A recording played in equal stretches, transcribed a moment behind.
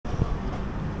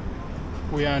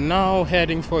We are now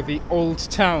heading for the old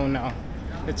town now.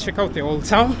 Let's check out the old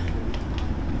town.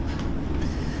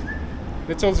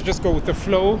 Let's also just go with the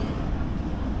flow.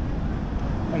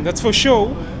 And that's for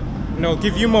show. And I'll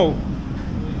give you more.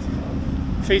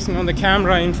 Facing on the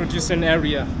camera, I introduce an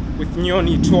area with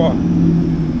Nyoni tour.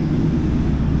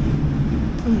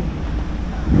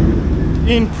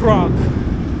 In Prague.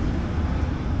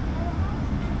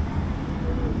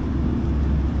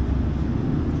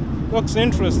 Looks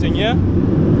interesting, yeah?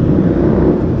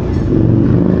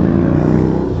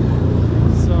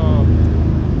 So,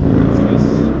 let's just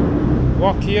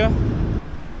walk here.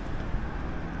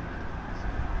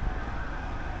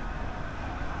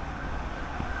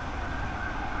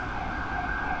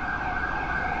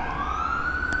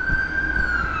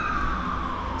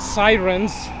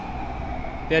 Sirens,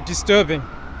 they're disturbing.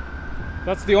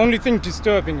 That's the only thing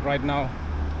disturbing right now.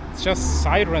 It's just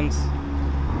sirens.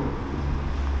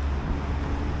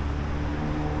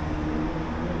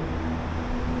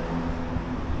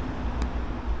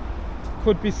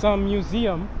 Could be some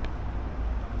museum.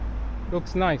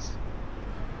 Looks nice.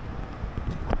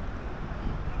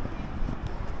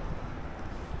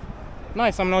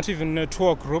 Nice, I'm not even in a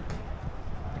tour group,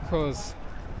 because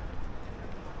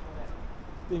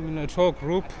being in a tour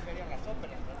group,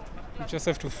 you just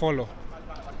have to follow.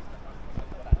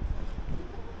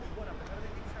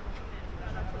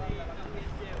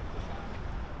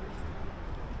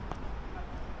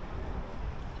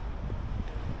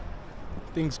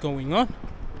 Things going on,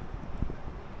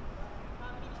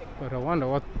 but I wonder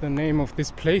what the name of this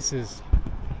place is.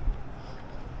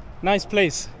 Nice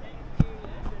place.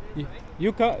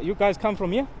 You guys come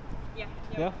from here?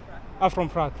 Yeah. Ah, from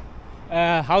Prague.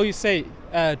 How you say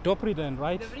Dobry den,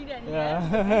 right? Dobrý den,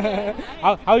 yeah.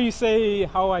 How you say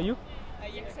how are you?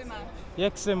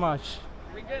 Jak se máš?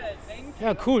 We're good, thank you.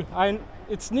 Yeah, cool.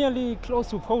 It's nearly close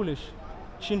to Polish.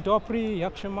 Dzień dobry,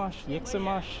 jak się masz? Jak se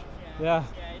máš? Yeah.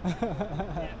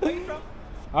 Where are you from?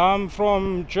 I'm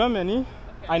from Germany.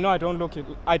 Okay. I know I don't look it.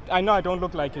 I know I don't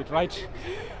look like it, right?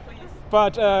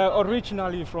 But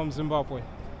originally from Zimbabwe.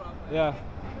 Yeah.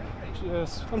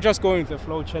 I'm just going with the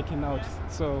flow, checking out.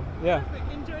 So yeah.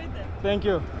 Perfect. Enjoy them. Thank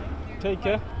you. Take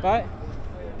care. Bye.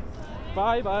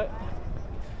 Bye. Bye.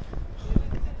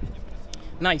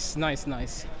 Nice, nice,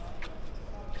 nice.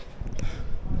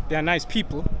 They are nice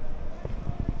people.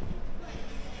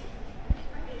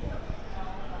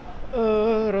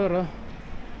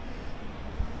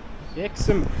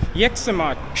 Jak se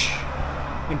máš?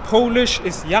 In Polish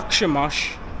is jak się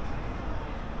masz.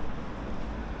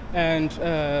 And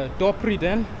dobry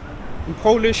den. In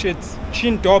Polish it's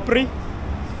dzień dobry.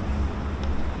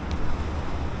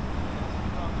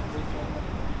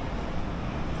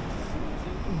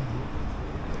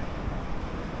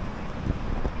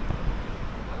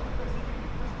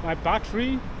 My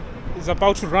battery is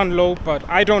about to run low, but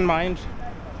I don't mind.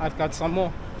 I've got some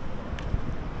more.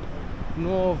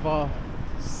 Nova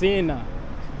Cena.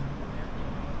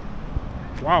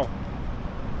 Wow.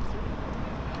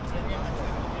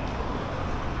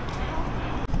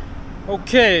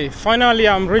 Okay, finally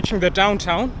I'm reaching the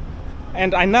downtown,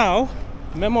 and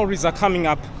memories are coming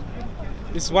up.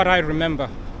 This is what I remember.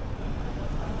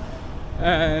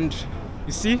 And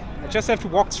you see, I just have to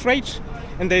walk straight,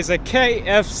 and there's a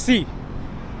KFC.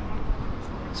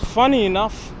 It's funny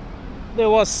enough,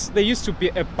 there used to be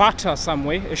a Butter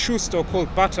somewhere, a shoe store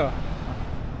called Butter.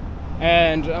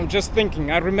 And I'm just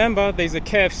thinking, I remember there's a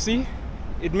KFC.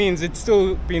 It means it's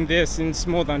still been there since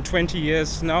more than 20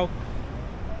 years now.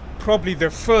 Probably the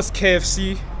first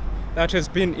KFC that has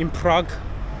been in Prague.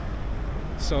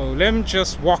 So let me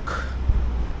just walk.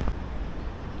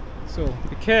 So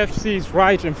the KFC is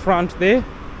right in front there.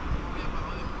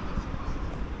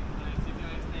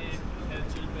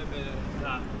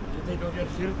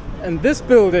 And this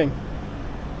building,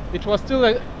 I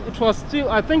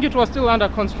think it was still under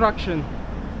construction.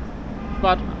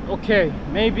 But okay,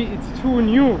 maybe it's too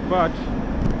new, but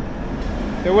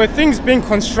there were things being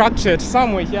constructed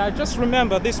somewhere here. I just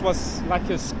remember this was like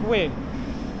a square.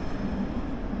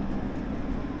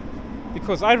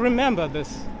 Because I remember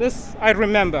this. I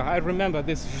remember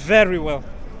this very well,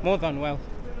 more than well.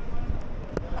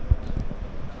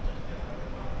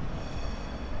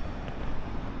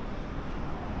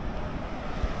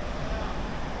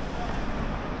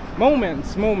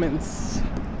 Moments.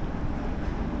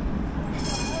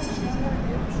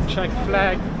 Czech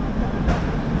flag.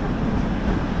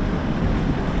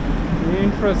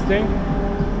 Interesting.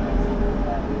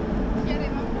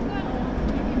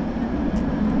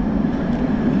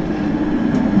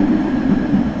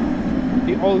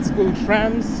 The old school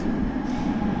trams.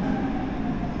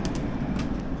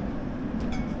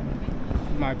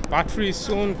 my battery is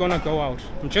soon gonna go out.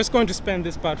 I'm just going to spend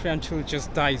this battery until it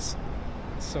just dies.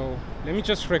 So let me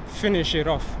just finish it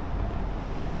off.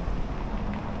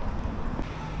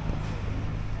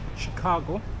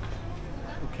 Chicago.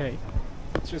 Okay,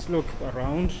 let's just look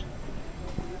around.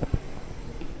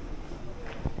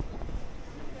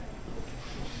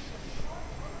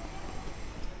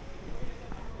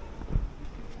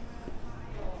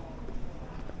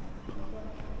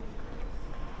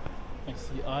 I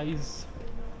see eyes.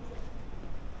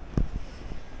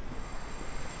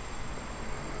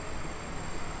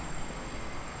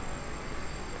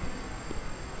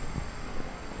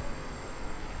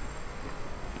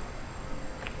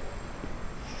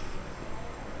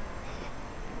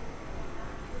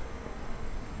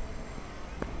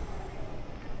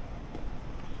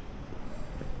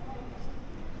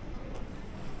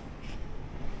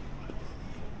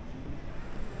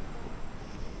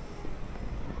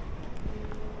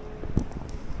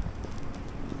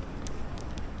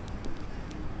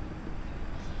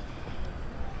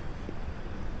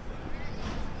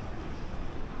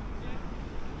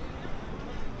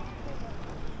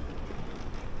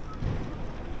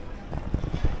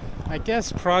 I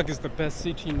guess Prague is the best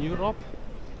city in Europe.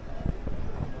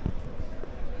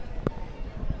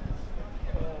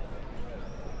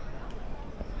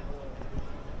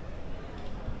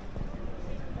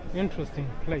 Interesting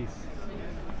place.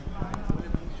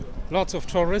 Lots of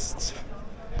tourists.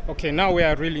 Okay, now we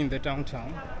are really in the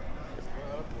downtown.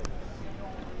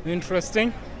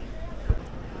 Interesting.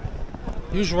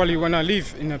 Usually when I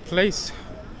live in a place,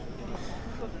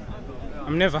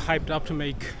 I'm never hyped up to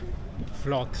make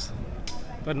vlogs.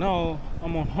 But now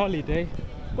I'm on holiday.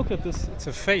 Look at this, it's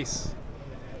a face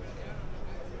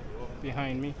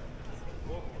behind me.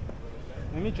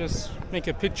 Let me just make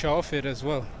a picture of it as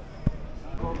well.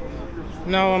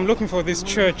 Now I'm looking for this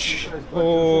church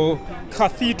or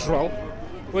cathedral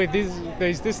where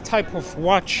there's this type of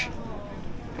watch.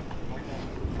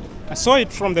 I saw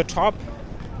it from the top,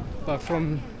 but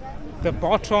from the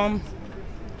bottom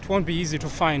it won't be easy to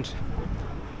find.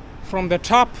 From the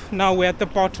top, now we're at the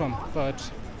bottom,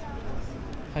 but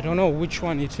I don't know which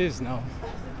one it is now.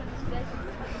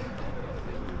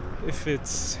 If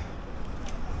it's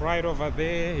right over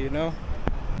there, you know,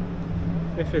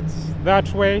 if it's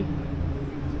that way,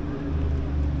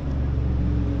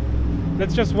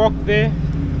 let's just walk there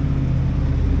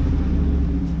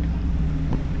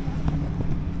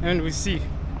and we see.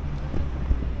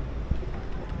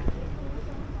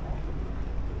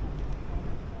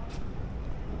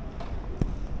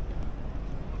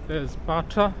 There's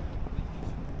butter.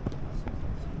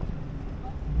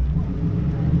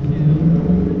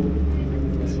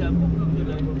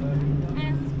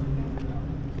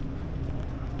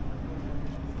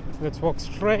 Let's walk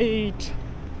straight.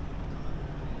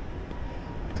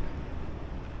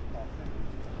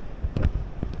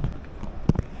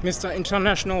 Mr.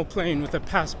 International plane with a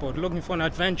passport, looking for an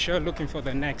adventure, looking for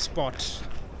the next spot.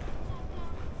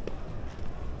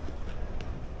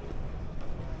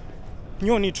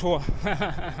 Nyoni tour.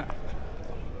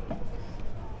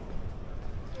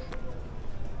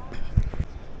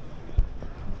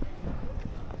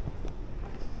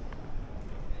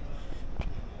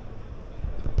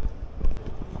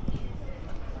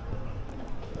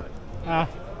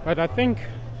 But I think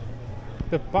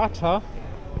the butter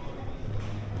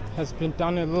has been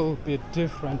done a little bit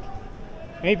different.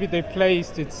 Maybe they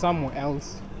placed it somewhere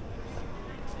else.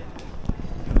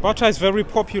 Butter is very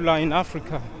popular in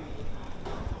Africa.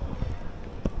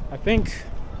 I think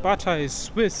butter is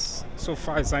Swiss, so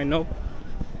far as I know.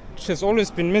 It has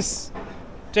always been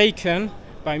mistaken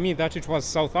by me that it was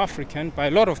South African by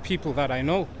a lot of people that I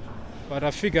know. But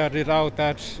I figured it out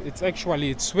that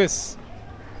it's Swiss.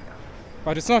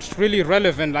 But it's not really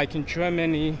relevant like in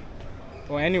Germany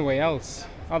or anywhere else.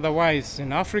 Otherwise,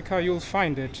 in Africa, you'll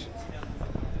find it.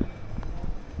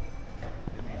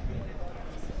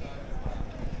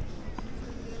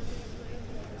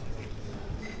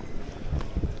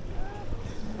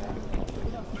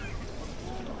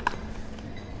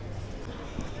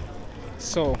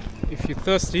 So, if you're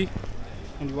thirsty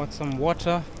and you want some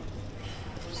water,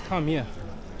 just come here,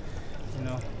 you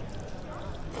know.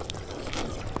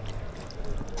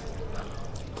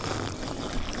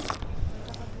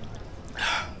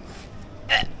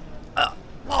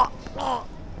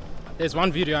 There's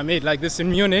one video I made like this in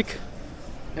Munich,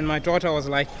 and my daughter was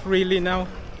like, really now?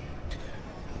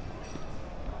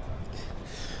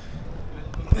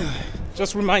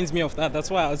 Just reminds me of that.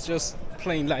 That's why I was just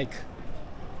playing like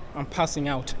I'm passing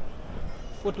out.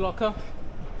 Foot Locker.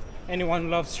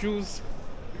 Anyone loves shoes?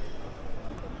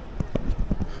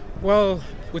 Well,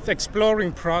 with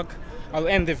exploring Prague, I'll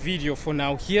end the video for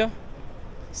now here.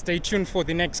 Stay tuned for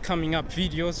the next coming up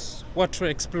videos, what to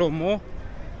explore more.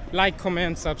 Like,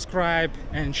 comment, subscribe,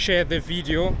 and share the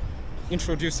video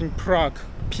introducing Prague.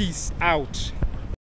 Peace out.